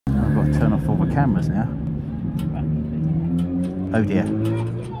turn off all the cameras now. Oh dear.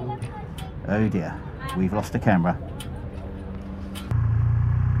 Oh dear. We've lost a camera.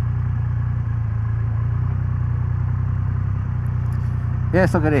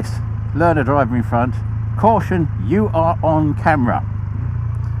 Yes, look at this. Learner driver in front. Caution, you are on camera.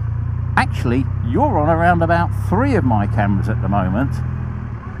 Actually, you're on around about 3 of my cameras at the moment.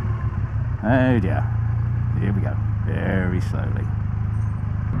 Oh dear. Here we go. Very slowly.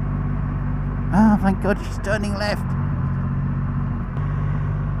 Ah, oh, thank God she's turning left.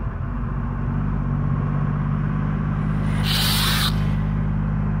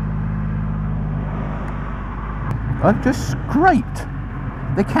 I've just scraped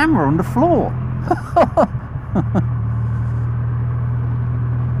the camera on the floor.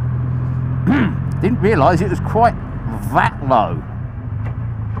 Didn't realise it was quite that low.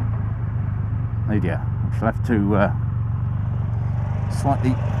 Oh dear, I shall have to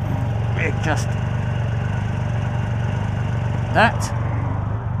slightly adjust that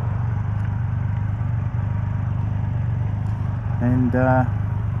and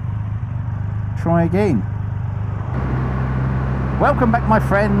try again. Welcome back, my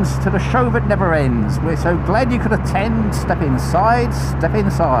friends, to the show that never ends. We're so glad you could attend. Step inside,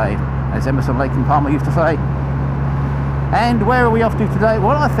 as Emerson, Lake and Palmer used to say. And where are we off to today?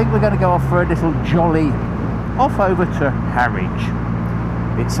 Well, I think we're going to go off for a little jolly off over to Harwich.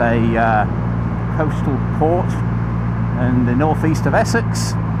 It's a coastal port in the northeast of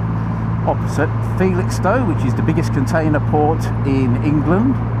Essex, opposite Felixstowe, which is the biggest container port in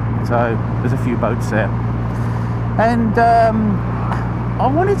England. So there's a few boats there. And I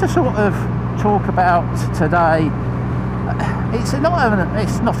wanted to sort of talk about today. It's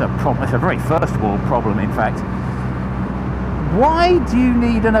not a problem. It's a very first world problem, in fact. Why do you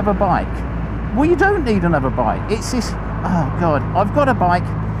need another bike? Well, you don't need another bike. It's this. Oh God, I've got a bike,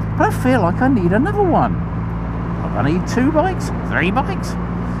 but I feel like I need another one. I need 2 bikes, 3 bikes.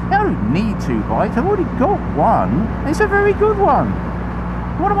 I don't need 2 bikes. I've already got one. It's a very good one.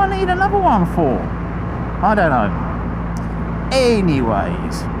 What do I need another one for? I don't know.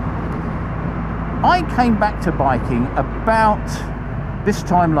 Anyways, I came back to biking about this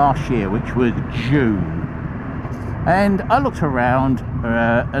time last year, which was June, and I looked around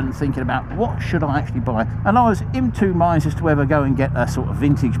and thinking about what should I actually buy, and I was in 2 minds as to whether go and get a sort of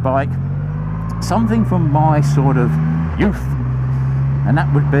vintage bike, something from my sort of youth, and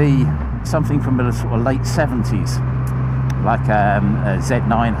that would be something from the sort of late 70s. Like a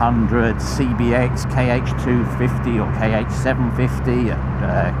Z900, CBX, KH250 or KH750,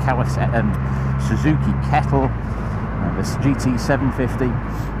 Kawasaki and Suzuki Kettle, the GT750,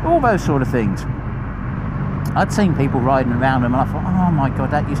 all those sort of things. I'd seen people riding around them and I thought, oh my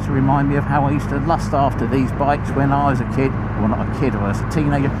God, that used to remind me of how I used to lust after these bikes when I was a kid. Well, not a kid, I was a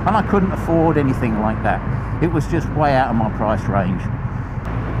teenager, and I couldn't afford anything like that. It was just way out of my price range.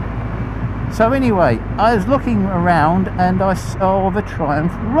 So anyway, I was looking around and I saw the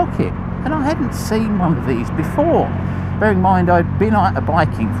Triumph Rocket, and I hadn't seen one of these before. Bearing in mind I'd been out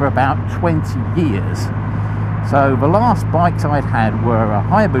biking for about 20 years. So the last bikes I'd had were a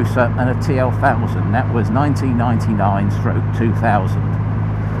Hayabusa and a TL1000. That was 1999/2000.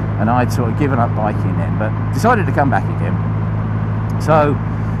 And I'd sort of given up biking then, but decided to come back again. So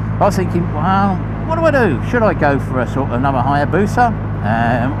I was thinking, well, what do I do? Should I go for a sort of another Hayabusa?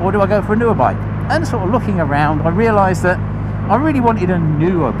 Or do I go for a newer bike? And sort of looking around, I realised that I really wanted a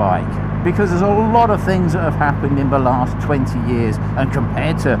newer bike, because there's a lot of things that have happened in the last 20 years, and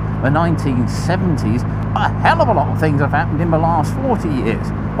compared to the 1970s, a hell of a lot of things have happened in the last 40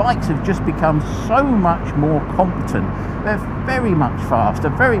 years. Bikes have just become so much more competent. They're very much faster,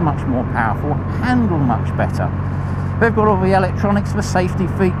 very much more powerful, handle much better. They've got all the electronics for safety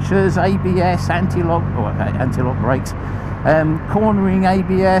features, ABS, anti-lock brakes, cornering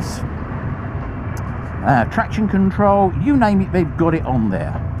ABS, traction control, you name it, they've got it on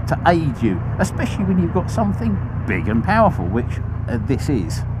there to aid you, especially when you've got something big and powerful, which this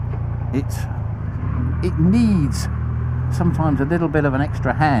is. It needs sometimes a little bit of an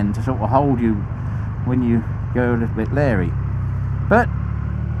extra hand to sort of hold you when you go a little bit leery. But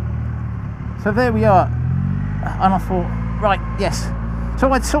so there we are, and I thought, right, yes.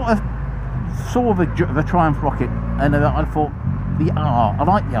 So I'd sort of saw the Triumph Rocket, and I thought, the R, I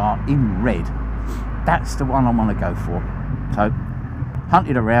like the R in red. That's the one I want to go for. So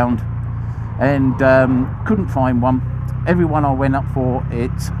hunted around and couldn't find one. Every one I went up for,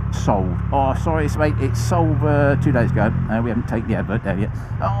 it's sold. Oh, sorry, mate, it's sold 2 days ago. We haven't taken the advert there yet.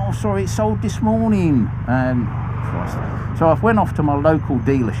 Oh, sorry, it's sold this morning. Christ. So I went off to my local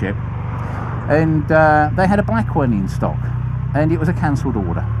dealership, and they had a black one in stock, and it was a cancelled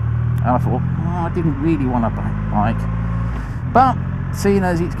order. And I thought, oh, I didn't really want a black bike. But seeing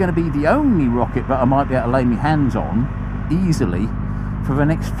as it's going to be the only rocket that I might be able to lay my hands on easily for the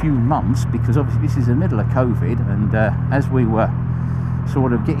next few months, because obviously this is the middle of COVID, and as we were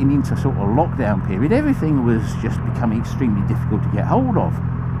sort of getting into sort of lockdown period, everything was just becoming extremely difficult to get hold of.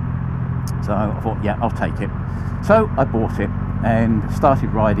 So I thought, yeah, I'll take it. So I bought it and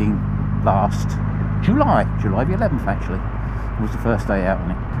started riding last July the 11th actually, was the first day out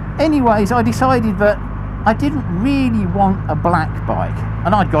on it. Anyways, I decided that I didn't really want a black bike,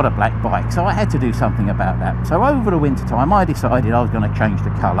 and I'd got a black bike, so I had to do something about that. So over the winter time I decided I was going to change the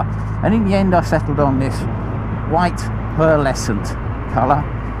colour, and in the end I settled on this white pearlescent colour,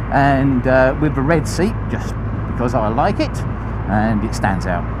 and with the red seat, just because I like it and it stands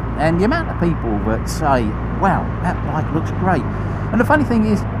out. And the amount of people that say, wow, that bike looks great, and the funny thing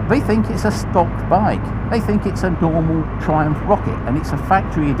is, they think it's a stock bike. They think it's a normal Triumph Rocket, and it's a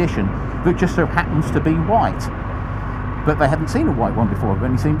factory edition that just so happens to be white. But they haven't seen a white one before, they've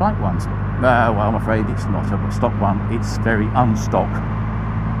only seen black ones. Well, I'm afraid it's not a stock one, it's very unstock.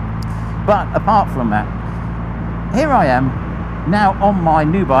 But apart from that, here I am, now on my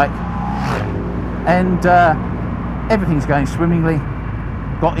new bike, and everything's going swimmingly.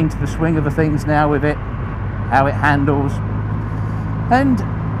 Got into the swing of the things now with it, how it handles. And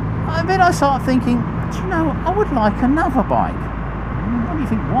then I started thinking, do you know, I would like another bike. What do you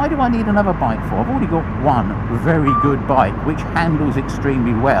think? Why do I need another bike for? I've already got one very good bike which handles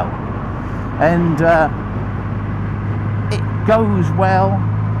extremely well, and it goes well.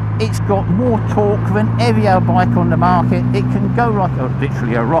 It's got more torque than every other bike on the market. It can go like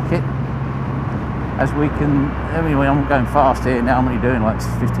literally a rocket. As we can, anyway, I'm going fast here now, I'm only doing like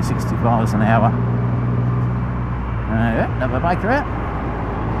 50-60 miles an hour. Another biker out.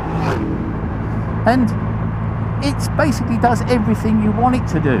 And it basically does everything you want it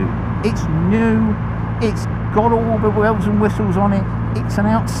to do. It's new, it's got all the bells and whistles on it. It's an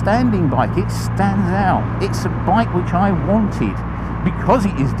outstanding bike, it stands out. It's a bike which I wanted because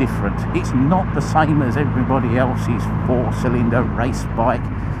it is different. It's not the same as everybody else's 4-cylinder race bike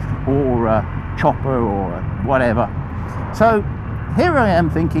or chopper or whatever. So here I am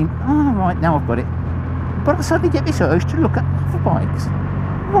thinking, oh, right, now I've got it. But I suddenly get this urge to look at other bikes.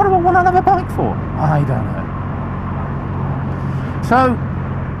 What do I want another bike for? I don't know. So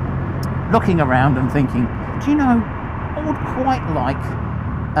looking around and thinking, do you know, I would quite like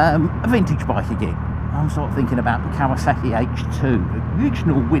a vintage bike again. I'm sort of thinking about the Kawasaki H2, the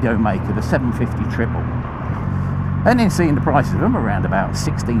original Widowmaker, the 750 triple. And then seeing the prices of them around about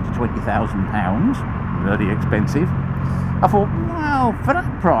 £16,000 to £20,000, really expensive. I thought, wow, for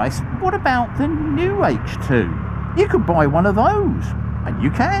that price, what about the new H2? You could buy one of those, and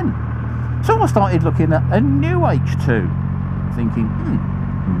you can. So I started looking at a new H2, thinking,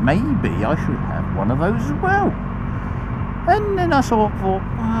 maybe I should have one of those as well. And then I sort of thought,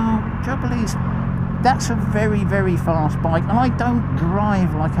 well, trouble is, that's a very, very fast bike, and I don't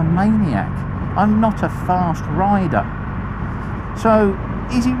drive like a maniac. I'm not a fast rider. So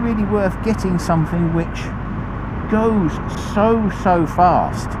is it really worth getting something which goes so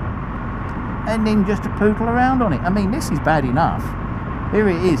fast and then just to poodle around on it? I mean, this is bad enough. Here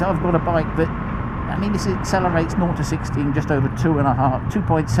it is, I've got a bike that, I mean, this accelerates 0 to 60 in just over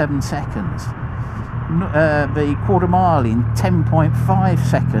 2.7 seconds. The quarter mile in 10.5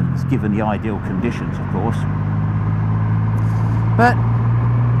 seconds, given the ideal conditions, of course. But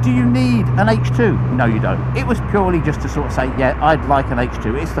do you need an H2? No, you don't. It was purely just to sort of say, yeah, I'd like an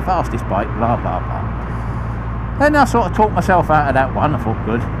H2. It's the fastest bike, blah, blah, blah. Then I sort of talked myself out of that one. I thought,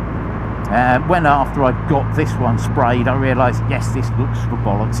 good. When after I got this one sprayed, I realised, yes, this looks for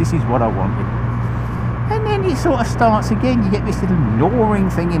bollocks. This is what I wanted. And then it sort of starts again. You get this little gnawing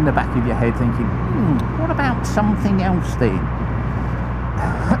thing in the back of your head thinking, what about something else then?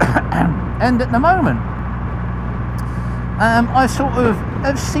 And at the moment, I sort of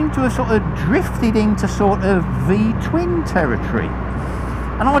have seemed to have sort of drifted into sort of V-twin territory.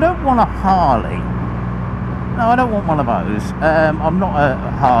 And I don't want a Harley. No, I don't want one of those. I'm not a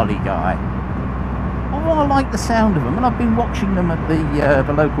Harley guy. Although I like the sound of them, and I've been watching them at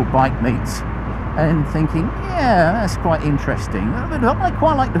the local bike meets and thinking, yeah, that's quite interesting. I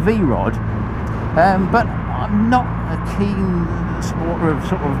quite like the V-Rod, but I'm not a keen supporter of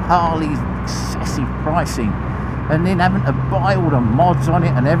sort of Harley's excessive pricing, and then having to buy all the mods on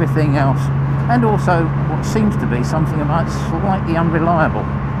it and everything else, and also what seems to be something about slightly unreliable.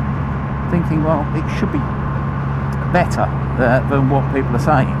 Thinking, well, it should be better than what people are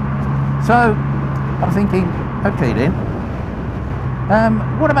saying. So I'm thinking, okay then,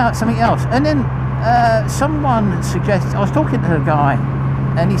 what about something else? And then someone suggested, I was talking to a guy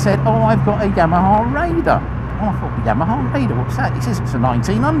and he said, oh, I've got a Yamaha Raider. And I thought, Yamaha Raider, what's that? He says it's a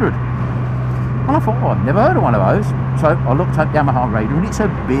 1900. And I thought, oh, I've never heard of one of those. So I looked up Yamaha Raider, and it's a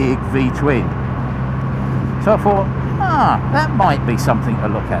big V-twin. So I thought, that might be something to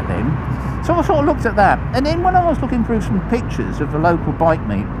look at then. So I sort of looked at that, and then when I was looking through some pictures of the local bike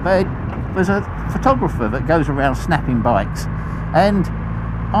meet, there's a photographer that goes around snapping bikes, and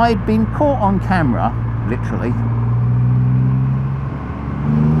I'd been caught on camera, literally.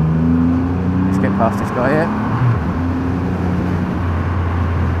 Let's get past this guy here.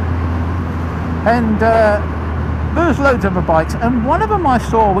 And there's loads of other bikes, and one of them I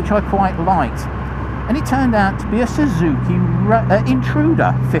saw which I quite liked, and it turned out to be a Suzuki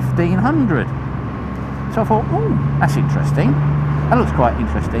Intruder 1500. So I thought, oh, that's interesting. That looks quite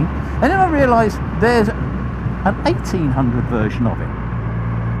interesting. And then I realised there's an 1800 version of it.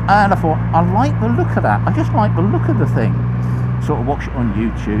 And I thought, I like the look of that. I just like the look of the thing. Sort of watch it on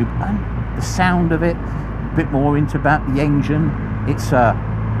YouTube, and the sound of it, a bit more into about the engine. It's a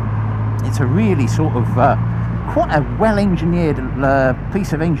really sort of quite a well-engineered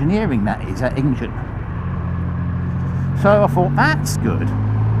piece of engineering, that is, that engine. So I thought, that's good.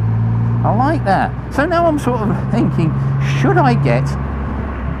 I like that. So now I'm sort of thinking, should I get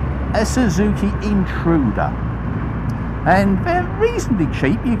a Suzuki Intruder? And they're reasonably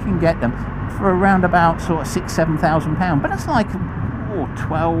cheap. You can get them for around about sort of £6,000-7,000, but that's like a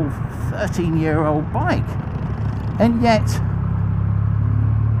 12, 13-year-old bike. And yet,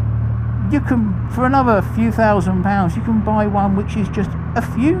 you can, for another few £1,000s, you can buy one which is just a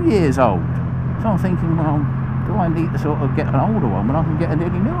few years old. So I'm thinking, well, do I need to sort of get an older one when I can get a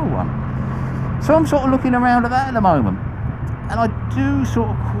nearly newer one? So I'm sort of looking around at that at the moment, and I do sort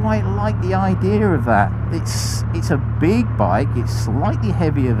of quite like the idea of that. It's a big bike, it's slightly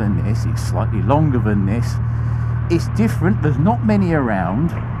heavier than this, it's slightly longer than this, it's different, there's not many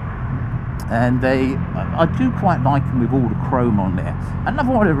around, and I do quite like them with all the chrome on there.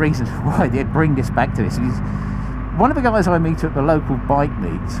 Another one of the reasons why I did bring this back to this is one of the guys I meet at the local bike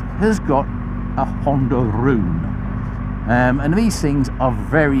meets has got a Honda Rune, and these things are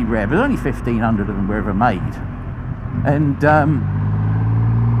very rare. There's only 1,500 of them were ever made, and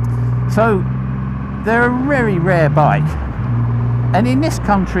so they're a very rare bike, and in this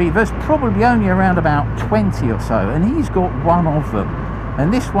country there's probably only around about 20 or so, and he's got one of them,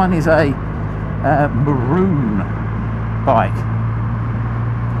 and this one is a maroon bike,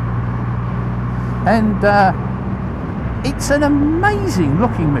 and it's an amazing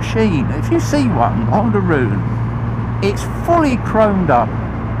looking machine. If you see one on the Rune, it's fully chromed up,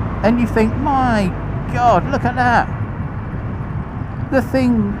 and you think, my God, look at that. The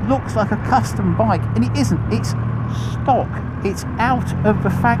thing looks like a custom bike, and it isn't. It's stock. It's out of the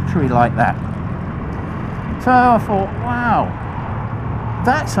factory like that. So I thought, wow,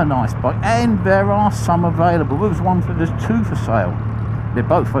 that's a nice bike, and there are some available. There's two for sale. They're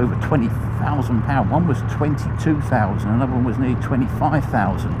both over £20,000. One was 22,000, another one was nearly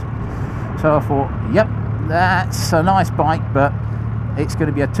 25,000. So I thought, yep, that's a nice bike, but it's going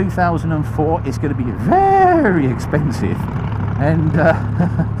to be a 2004. It's going to be very expensive, and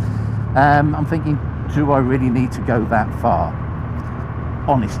I'm thinking, do I really need to go that far?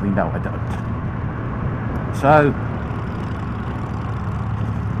 Honestly, no, I don't. So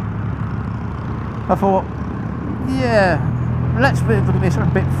I thought, yeah, let's look at this a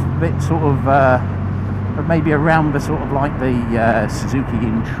bit sort of maybe around the sort of like the Suzuki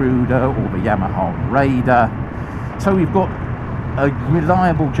Intruder or the Yamaha Raider. So we've got a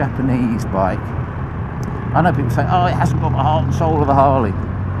reliable Japanese bike. I know people say, oh, it hasn't got the heart and soul of a Harley.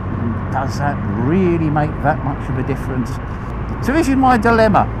 Does that really make that much of a difference? So this is my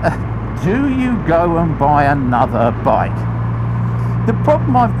dilemma. Do you go and buy another bike? The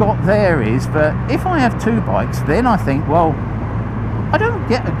problem I've got there is that if I have two bikes, then I think, well, I don't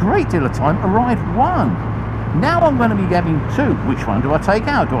get a great deal of time to ride one. Now I'm going to be having two. Which one do I take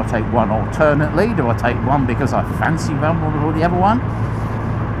out? Do I take one alternately? Do I take one because I fancy one or the other one?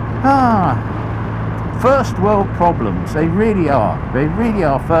 First world problems. They really are. They really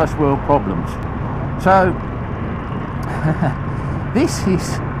are first world problems. So this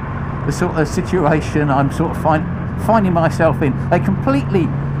is the sort of situation I'm sort of finding myself in. A completely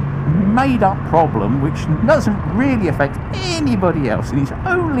made up problem which doesn't really affect anybody else, and it's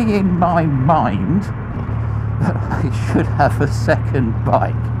only in my mind that I should have a second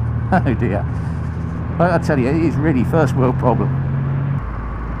bike. Oh dear. But I tell you, it is really first world problem.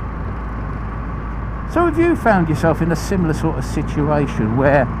 So have you found yourself in a similar sort of situation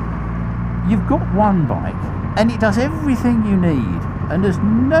where you've got one bike and it does everything you need, and there's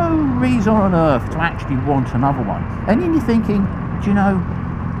no reason on earth to actually want another one, and then you're thinking, do you know,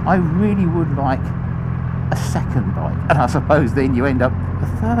 I really would like a second bike, and I suppose then you end up with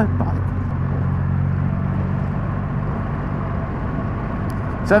a third bike.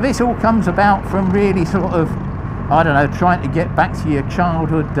 So this all comes about from really sort of, I don't know, trying to get back to your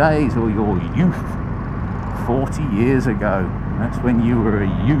childhood days or your youth 40 years ago. That's when you were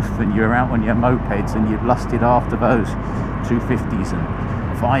a youth and you were out on your mopeds and you lusted after those 250s and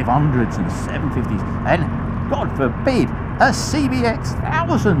 500s and 750s, and God forbid a CBX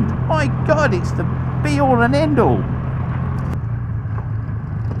 1000. My God, it's the be all and end all.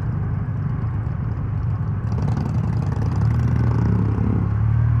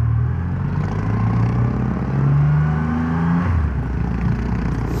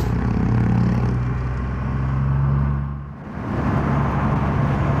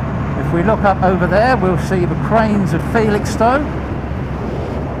 If we look up over there, we'll see the cranes of Felixstowe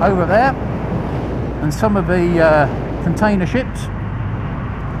over there, and some of the container ships.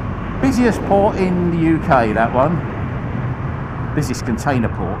 Busiest port in the UK, that one. Busiest container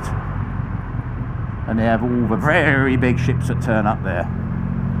port. And they have all the very big ships that turn up there.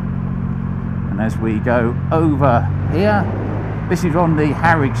 And as we go over here, this is on the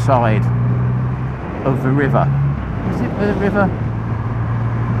Harwich side of the river. Is it the river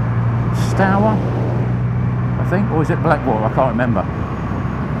Stour, I think, or is it Blackwater? I can't remember.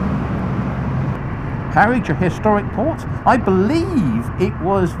 Harwich, a historic port. I believe it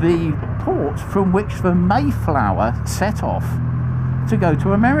was the port from which the Mayflower set off to go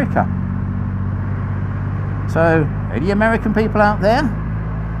to America. So, any American people out there?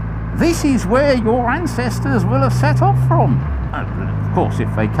 This is where your ancestors will have set off from. Of course,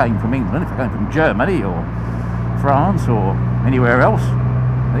 if they came from England, if they came from Germany or France or anywhere else,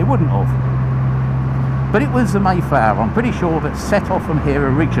 they wouldn't have. But it was the Mayflower, I'm pretty sure, that set off from here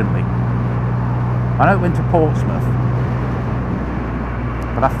originally. I know it went to Portsmouth,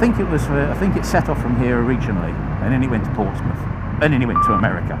 but I think it was. I think it set off from here originally, and then it went to Portsmouth, and then it went to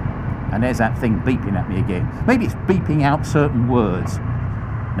America. And there's that thing beeping at me again. Maybe it's beeping out certain words.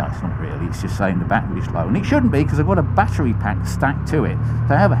 No, it's not really. It's just saying the battery's low, and it shouldn't be because I've got a battery pack stacked to it.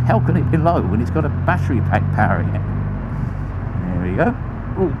 So how the hell can it be low when it's got a battery pack powering it? There we go.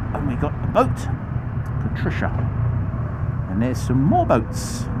 Oh, and we got a boat, Patricia, and there's some more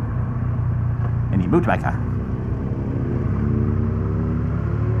boats. Any motormaker.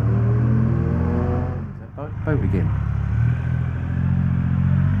 Boat again.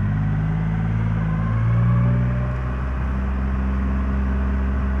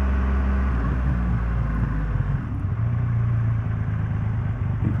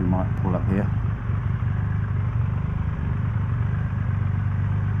 I think we might pull up here.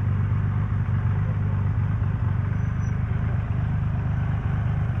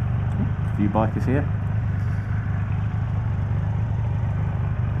 A few bikers here.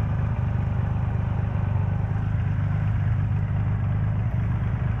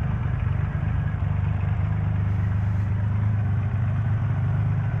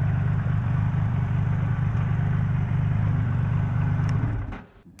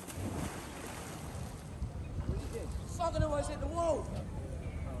 Fucking almost hit the wall.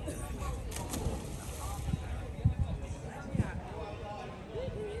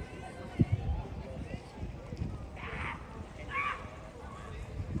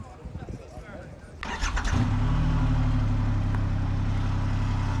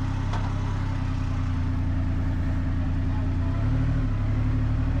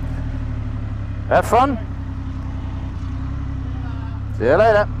 Have fun. See you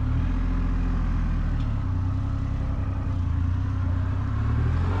later.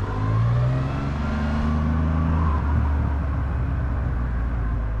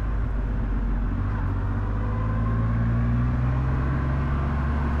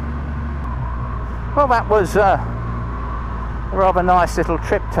 Well, that was a rather nice little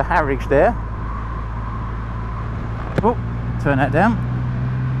trip to Harwich there. Oh, turn that down.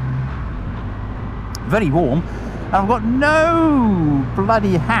 Very warm, and I've got no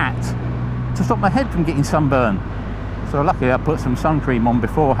bloody hat to stop my head from getting sunburned. So luckily I put some sun cream on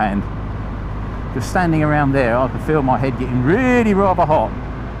beforehand. Just standing around there, I could feel my head getting really rather hot.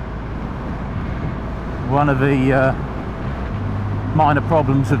 One of the minor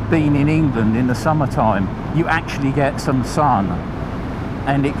problems of being in England in the summertime, you actually get some sun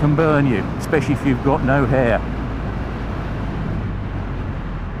and it can burn you, especially if you've got no hair.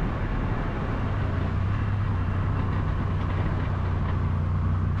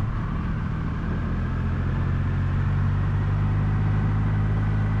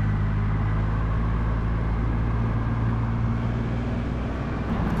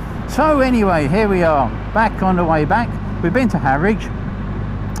 So anyway, here we are, back on the way back. We've been to Harwich,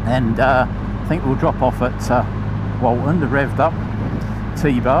 And I think we'll drop off at Walton, the revved up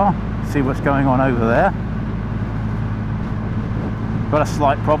T-bar, see what's going on over there. Got a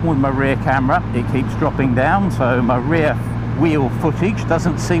slight problem with my rear camera, it keeps dropping down, so my rear wheel footage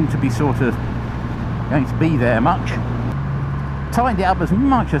doesn't seem to be sort of going to be there much. Tightened it up as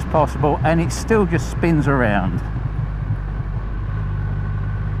much as possible and it still just spins around.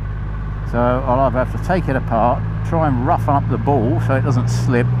 So I'll either have to take it apart, try and roughen up the ball so it doesn't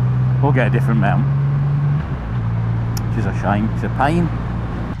slip, or get a different mount. Which is a shame, it's a pain.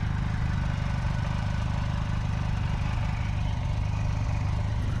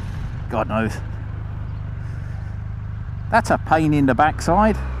 God knows. That's a pain in the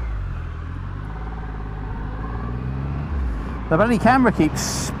backside. The bloody camera keeps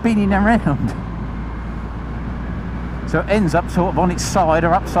spinning around. So it ends up sort of on its side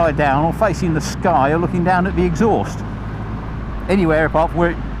or upside down or facing the sky or looking down at the exhaust. Anywhere apart from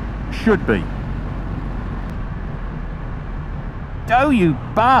where it should be. Oh, you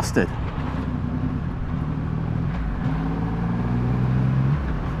bastard!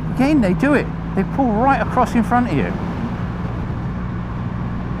 Again, they do it. They pull right across in front of you.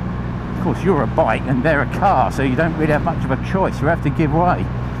 Of course, you're a bike and they're a car, so you don't really have much of a choice. You have to give way.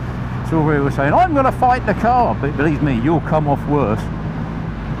 So we were saying, I'm going to fight the car, but believe me, you'll come off worse.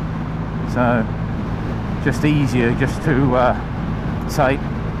 So, just easier just to say,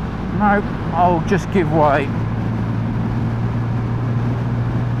 no, I'll just give way.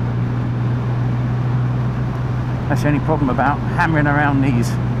 That's the only problem about hammering around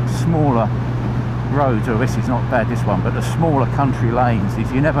these smaller roads, or this is not bad, this one, but the smaller country lanes, is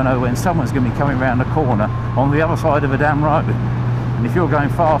you never know when someone's going to be coming around the corner on the other side of a damn road. And if you're going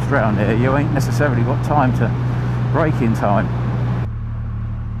fast around there, you ain't necessarily got time to brake in time.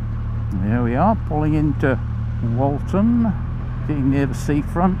 There we are, pulling into Walton, getting near the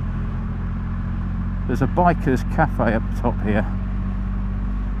seafront. There's a biker's cafe up the top here.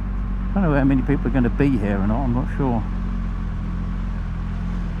 I don't know how many people are going to be here or not, I'm not sure.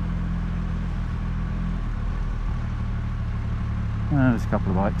 There's a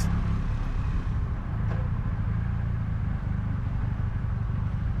couple of bikes.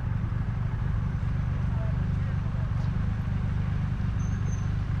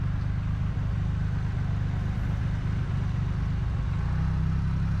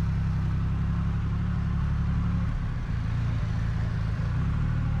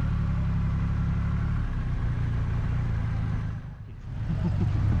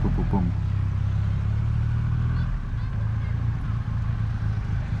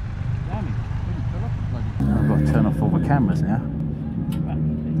 I've got to turn off all the cameras now.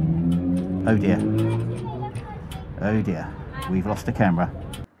 Oh dear. Oh dear. We've lost a camera.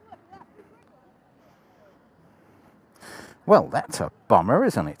 Well, that's a bummer,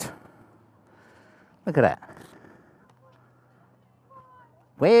 isn't it? Look at that.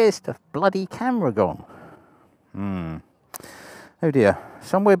 Where's the bloody camera gone? Oh dear.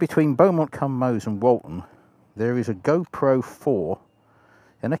 Somewhere between Beaumont-cum-Meuse and Walton, there is a GoPro 4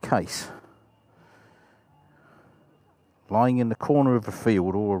 in a case, lying in the corner of a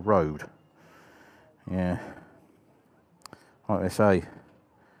field or a road. Yeah. Like I say,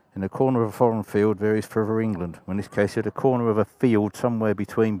 in the corner of a foreign field, there is further England. In this case, at the corner of a field somewhere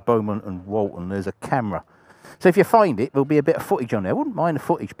between Beaumont and Walton, there's a camera. So if you find it, there'll be a bit of footage on there. I wouldn't mind the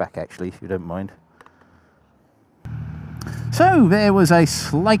footage back, actually, if you don't mind. So there was a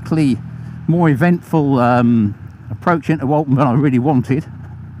slightly more eventful approach into Walton than I really wanted.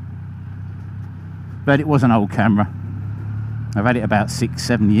 But it was an old camera. I've had it about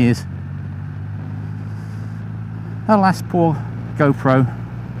 6-7 years. Alas, poor GoPro.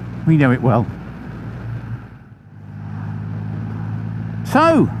 We know it well.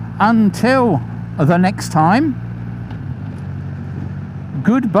 So, until the next time,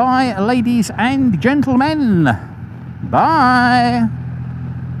 goodbye, ladies and gentlemen. Bye.